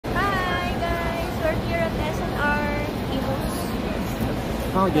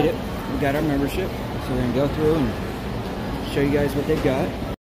finally did it. We got our membership, so we're gonna go through and show you guys what they've got.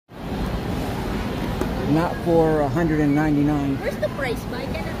 Not for $199. Where's the price, Mike?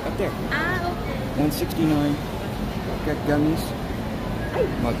 Up there. Ah, okay. $169. Got gummies.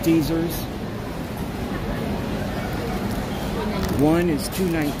 Maltesers. One is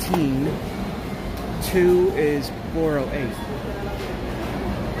 $219. Two is $408.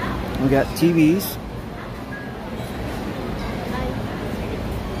 We got TVs.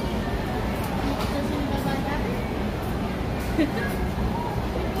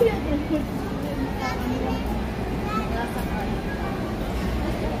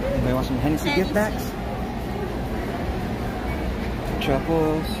 Anybody want some Hennessy gift bags?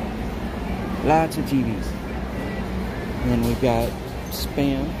 Truffles. Lots of TVs. And then we've got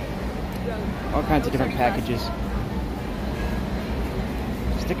Spam. All kinds of different packages.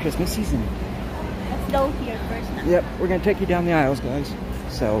 It's the Christmas season. Let's go here first now. Yep, we're gonna take you down the aisles, guys.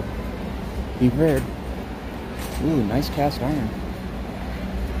 So, be prepared. Ooh, nice cast iron.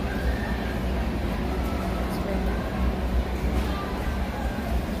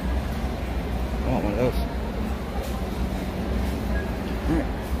 I want one of those. Alright.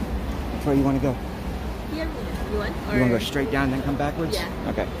 Which way you want to go? Here, you want? Or... You want to go straight down and then come backwards? Yeah.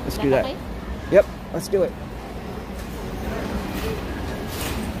 Okay, let's That do that. okay? Yep, let's do it.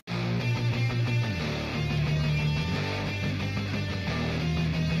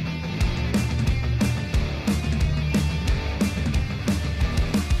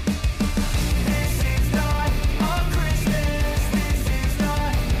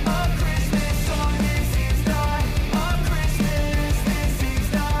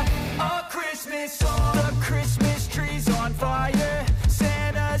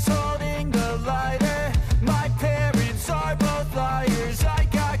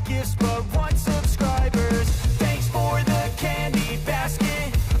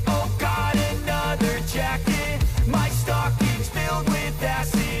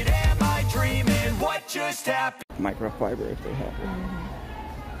 Microfiber if they have it.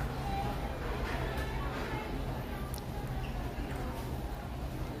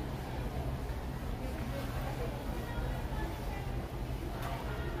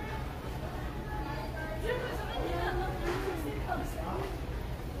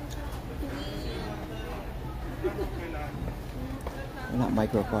 Not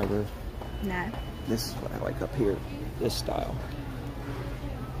microfiber. Nah. This is what I like up here. This style.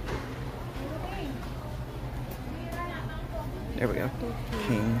 There we go.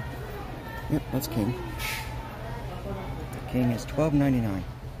 King. Yep, that's King. King is $12.99.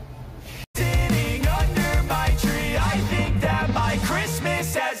 Sitting under my tree, I think that my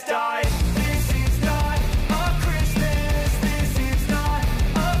Christmas has died. This is not a Christmas. This is not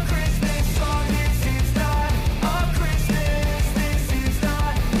a Christmas song. This is not a Christmas. This is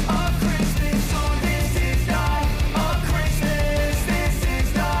not a Christmas song. This is not a Christmas. This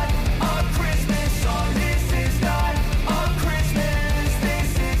is not a Christmas song. This is not a Christmas.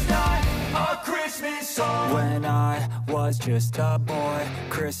 This is not a Christmas song. When I was just a boy,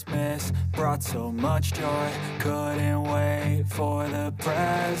 Christmas brought so much joy. Couldn't wait for the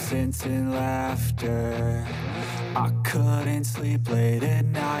presents and laughter. I couldn't sleep late at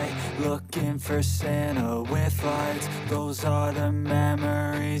night, looking for Santa with lights. Those are the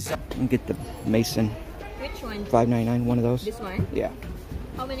memories. You can get the Mason. Which one? $5.99, one of those. This one? Yeah.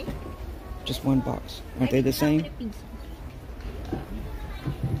 How many? Just one box. Aren't they the same?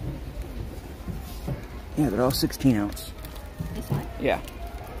 Yeah, they're all 16 ounce. This one? Yeah.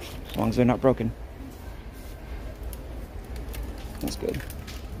 As long as they're not broken. That's good.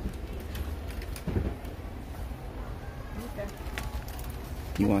 Okay.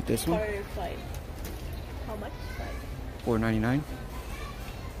 You want this one? $5. How much? $4.99.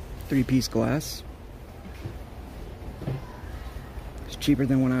 3-piece glass. It's cheaper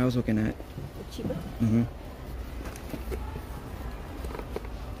than what I was looking at. Cheaper? Mm-hmm.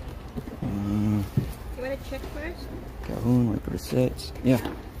 You want to check first? Calhoun, wait for the sets. Yeah.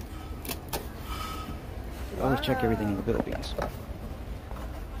 I always check everything in the Philippines.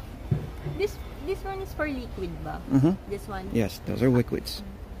 This one is for liquid ba? Mm-hmm. This one? Yes, those are liquids.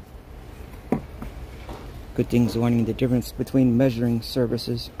 Kuting's wanting the difference between measuring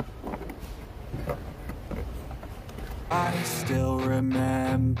services. I still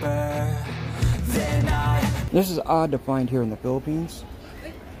remember. This is odd to find here in the Philippines,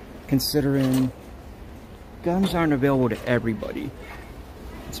 considering guns aren't available to everybody.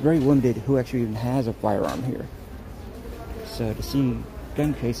 It's very limited who actually even has a firearm here. So to see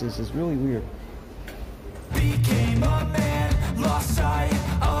gun cases is really weird. Became a man, lost sight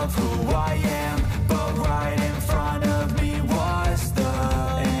of who I am, but right in front of me was the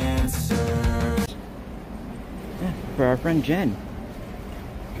for our friend Jen.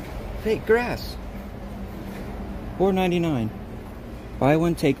 Fake grass. $4.99. Buy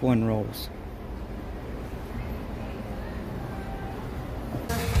one, take one rolls.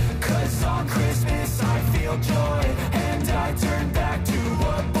 Cause on Christmas I feel joy, and I turn back to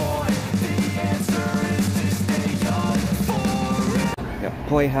a boy. The answer is to stay young forever. Got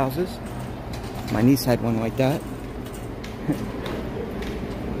playhouses. My niece had one like that.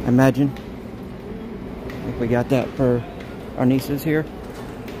 Imagine if we got that for our nieces here.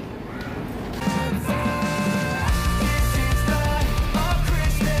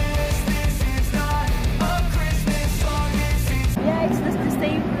 Yeah, it's just the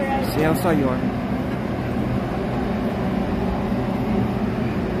same price. See how saw you are.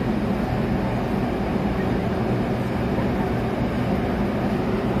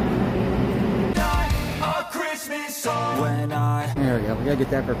 A Christmas song. When I There we go. We gotta get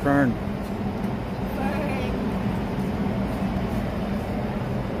that for Fern.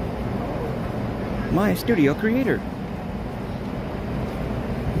 My studio creator.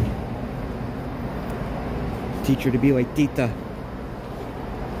 Teach her to be like Tita,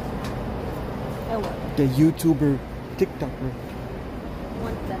 I want the YouTuber, TikToker.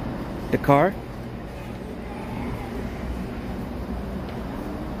 that. The car?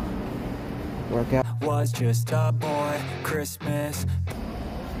 Workout. was just a boy, Christmas.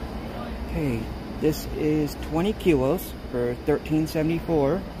 Hey, this is 20 kilos for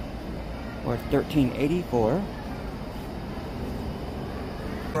 $13.74 or $13.84.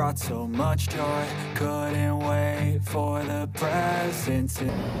 Brought so much joy, couldn't wait for the presents.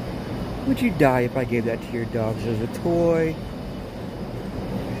 Would you die if I gave that to your dogs as a toy?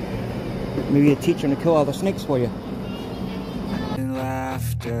 Maybe to teach them to kill all the snakes for you. And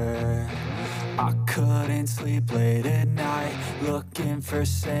laughter. I couldn't sleep late at night, looking for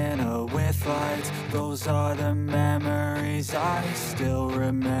Santa with lights. Those are the memories I still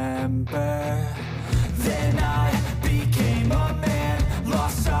remember. Then I became a man,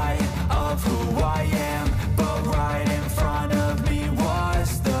 lost sight of who I am, but right in front of me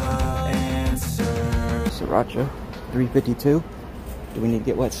was the answer. Sriracha, $3.52. Do we need to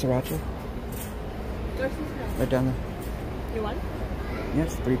get what sriracha? Right down there. You want?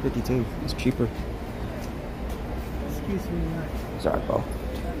 Yes, $3.52. It's cheaper. Excuse me. Sorry, Paul.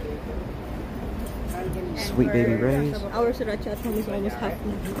 Sweet baby rays. Our sriracha at home is almost half.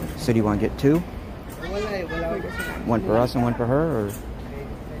 So do you want to get two? One for us and one for her, or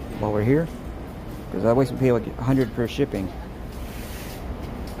while we're here? Because otherwise we pay like $100 for shipping.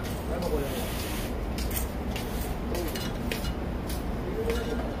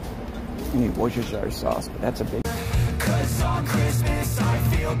 You need Worcestershire sauce, but that's a big. Cause on Christmas I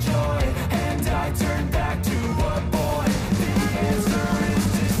feel joy, and I turn back to a boy. The answer is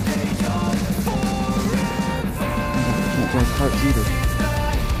to stay young forever. Can't drive carts either.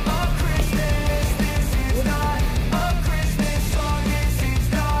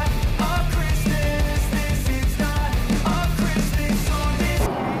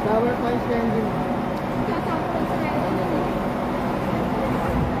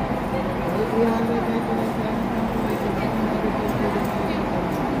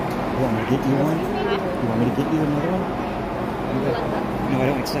 You want me to get you one? You want me to get you another one? No, I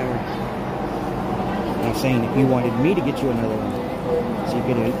don't like sour. I'm saying if you wanted me to get you another one, so you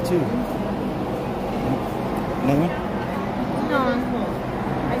could eat two. Another one? No.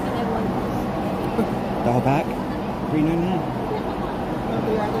 I think I want The whole pack? $3.99.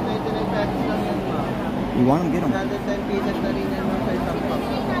 You want them? Get them.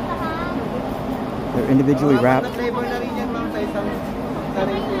 They're individually wrapped.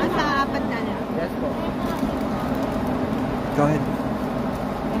 Go ahead.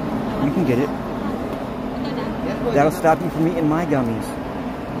 You can get it. That'll stop you from eating my gummies.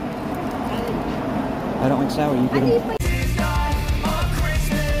 I don't like sour. You get them.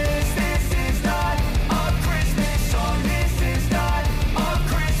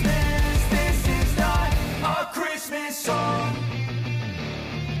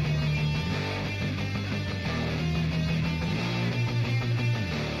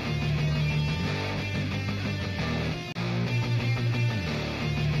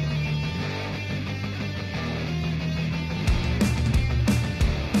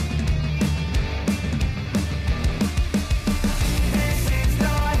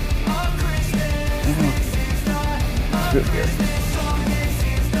 Good here.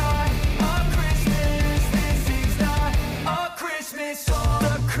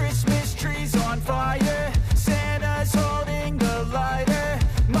 The Christmas tree's on fire. Santa's holding the lighter.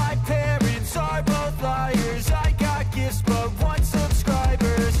 My parents are both liars. I got gifts but one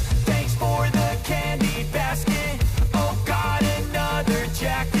subscribers. Thanks for the candy basket.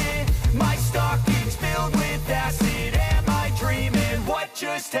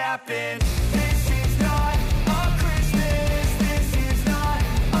 just happened. This is not a Christmas. This is not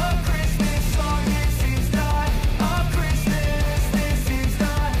a Christmas song. This is not a Christmas. This is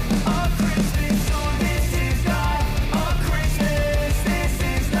not a Christmas song. This is not a Christmas. This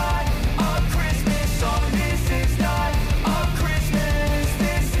is not a Christmas song. This is not a Christmas.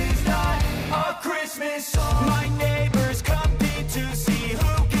 This is not a Christmas song. My neighbors compete to see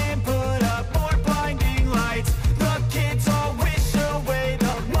who can put up more blinding lights. The kids all wish away the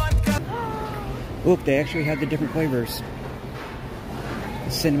month. Look, they actually had the different flavors.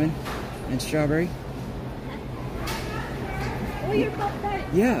 Cinnamon and strawberry. Oh, your Pop-Tart.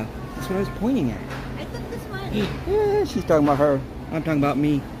 Yeah, that's what I was pointing at. I took this one. Yeah, she's talking about her. I'm talking about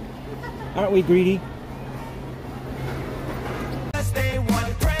me. Aren't we greedy? They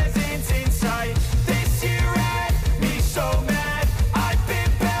want presents in sight. This year had me so mad. I've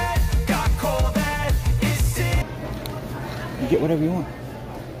been bad, got cold, that is sin. You get whatever you want.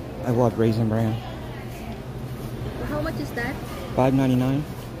 I love Raisin Bran. How much is that? $5.99.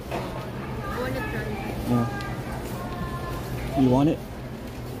 I want to try. Yeah. You want it?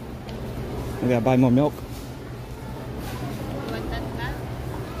 I gotta buy more milk. You want that back?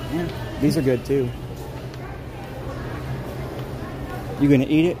 Yeah. These are good too. You gonna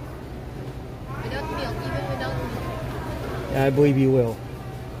eat it? Without milk, even without milk. I believe you will.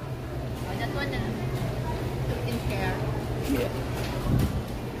 Oh, that one you can share. Yeah.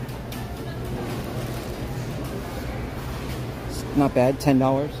 It's not bad.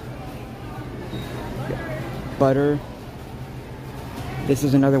 $10. Butter. This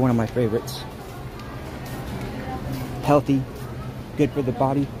is another one of my favorites. Healthy, good for the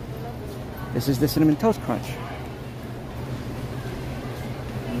body. This is the Cinnamon Toast Crunch.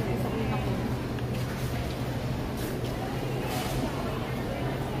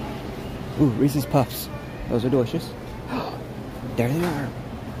 Ooh, Reese's Puffs. Those are delicious. There they are.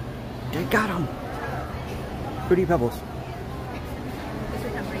 They got them. Fruity Pebbles. This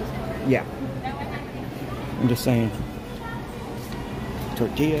is not raisin. Yeah. I'm just saying.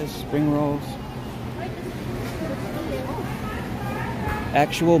 Tortillas, spring rolls.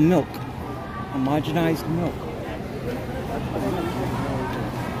 Actual milk. Homogenized milk.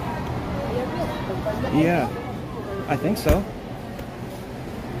 Yeah. I think so.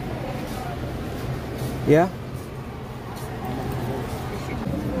 Yeah.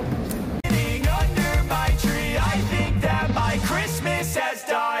 Sitting under my tree, I think that my Christmas has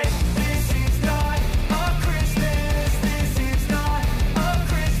died. This is not a Christmas. This is not a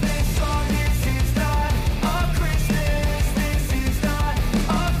Christmas song. This is not a Christmas. This is not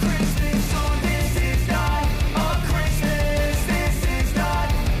a Christmas song. This is not a Christmas. This is not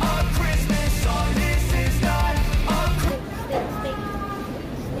a Christmas song. This is not a Christmas.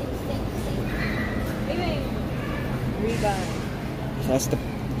 That's the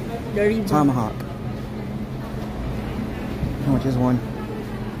The tomahawk. How much is one?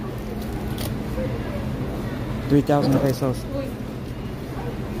 3,000 pesos.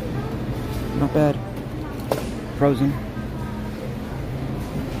 Not bad. Frozen.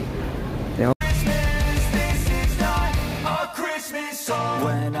 They all This is not a Christmas song.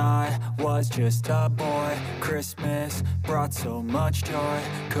 When I was just a boy, Christmas brought so much joy.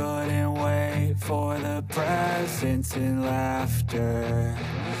 Couldn't wait for the presents and laughter.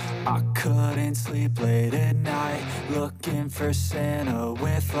 I couldn't sleep late at night, looking for Santa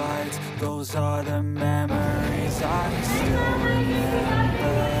with lights. Those are the memories I still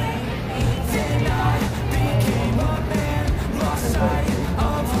remember. Then I became a man, lost sight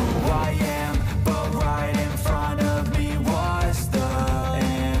of who I am, but right in front of me was the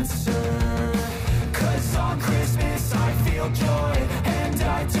answer. 'Cause on Christmas I feel joy, and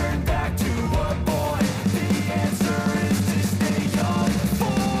I turn back to a boy. The answer is to stay young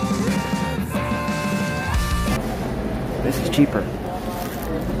forever. This is cheaper.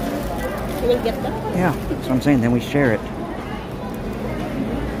 You will get that? Yeah, that's what I'm saying. Then we share it.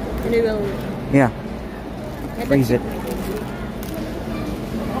 And we will Yeah, get freeze it.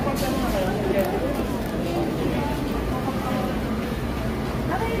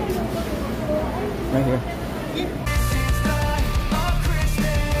 Right here. This is not a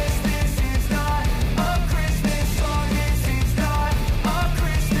Christmas. This is not a Christmas song. This is not a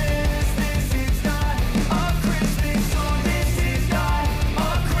Christmas. This is not a Christmas song. This is not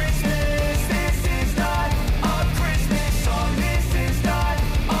a Christmas. This is not a Christmas song. This is not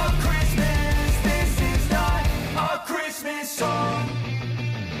a Christmas. This is not a Christmas song.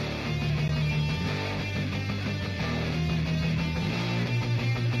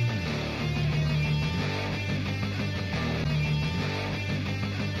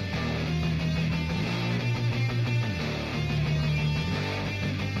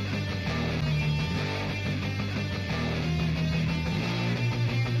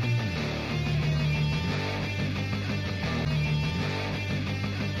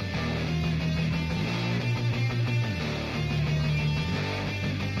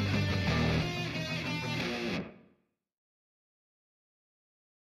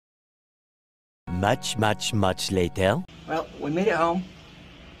 Much later. Well, we made it home.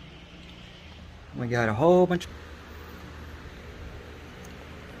 We got a whole bunch.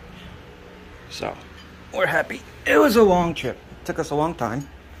 So, we're happy. It was a long trip. It took us a long time.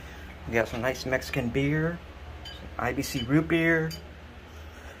 We got some nice Mexican beer, some IBC root beer,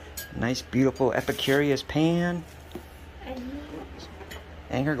 nice beautiful Epicurious pan,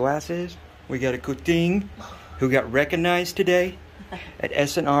 Anger glasses. We got a Kuting who got recognized today at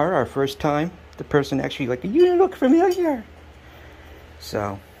S&R, our first time. The person actually like, you look familiar.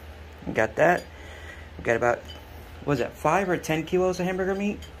 So, we got that. We got about, what was that, 5 or 10 kilos of hamburger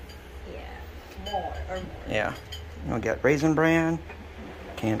meat? Yeah, more or more. Yeah. We got Raisin Bran,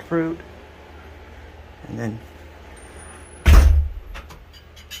 canned fruit, and then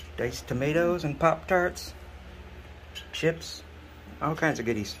diced tomatoes and Pop-Tarts, chips, all kinds of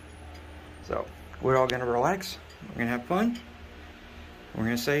goodies. So, we're all gonna relax. We're gonna have fun. We're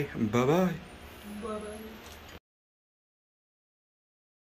gonna say bye-bye. Bye-bye.